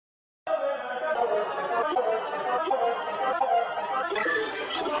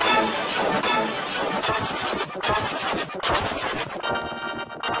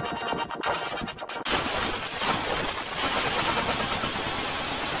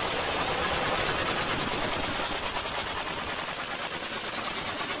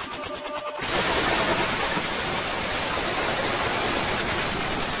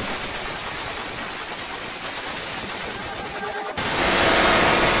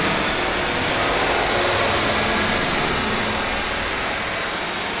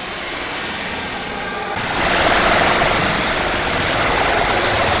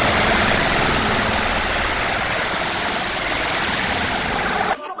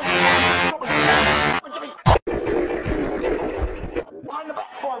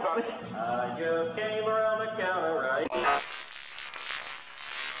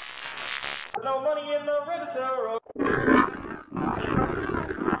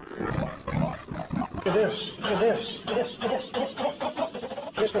Did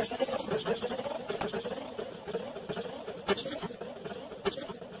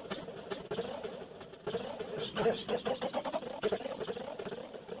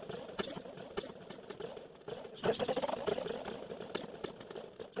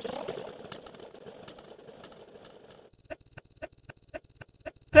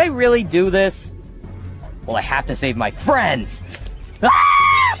I really do this? Well, I have to save my friends!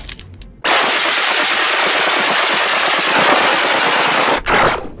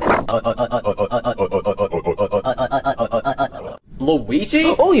 Luigi?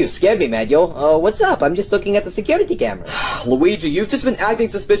 Oh, you scared me, man, yo. What's up? I'm just looking at the security camera. Luigi, you've just been acting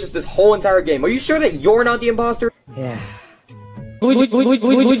suspicious this whole entire game. Are you sure that you're not the imposter? Yeah. Just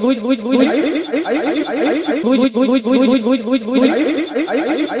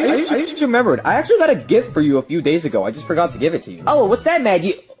remembered, I actually got a gift for you a few days ago. I just forgot to give it to you. Oh, what's that, man?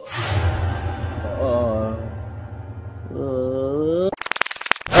 You...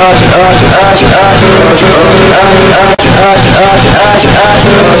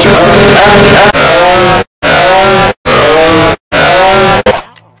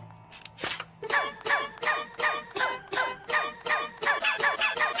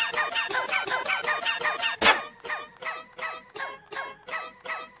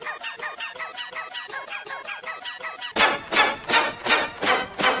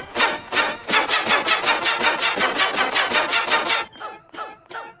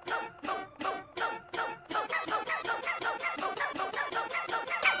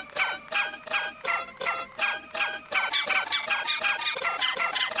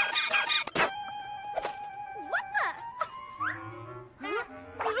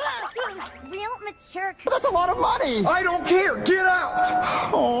 Real mature. That's a lot of money! I don't care! Get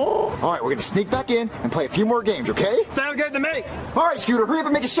out! Oh. Alright, we're gonna sneak back in and play a few more games, okay? Sounds good to me. Alright, Scooter, hurry up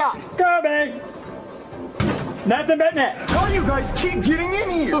and make a shot! Go, babe! Nothing but net. How do you guys keep getting in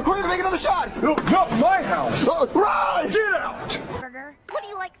here? Hurry up and make another shot! No, not my house! Run! Get out! Burger. What do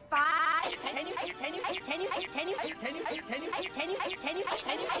you like, 5?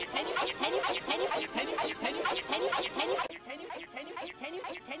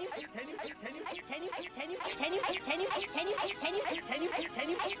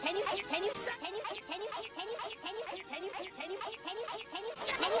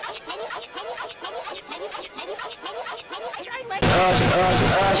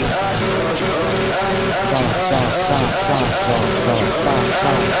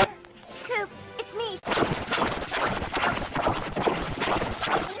 Coop, it's me.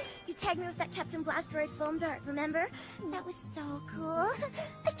 You tagged me with that Captain Blasteroid foam dart, remember? That was so cool.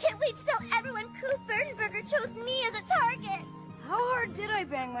 I can't wait to tell everyone Coop Burdenberger chose me as a target. How hard did I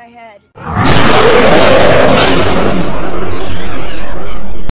bang my head?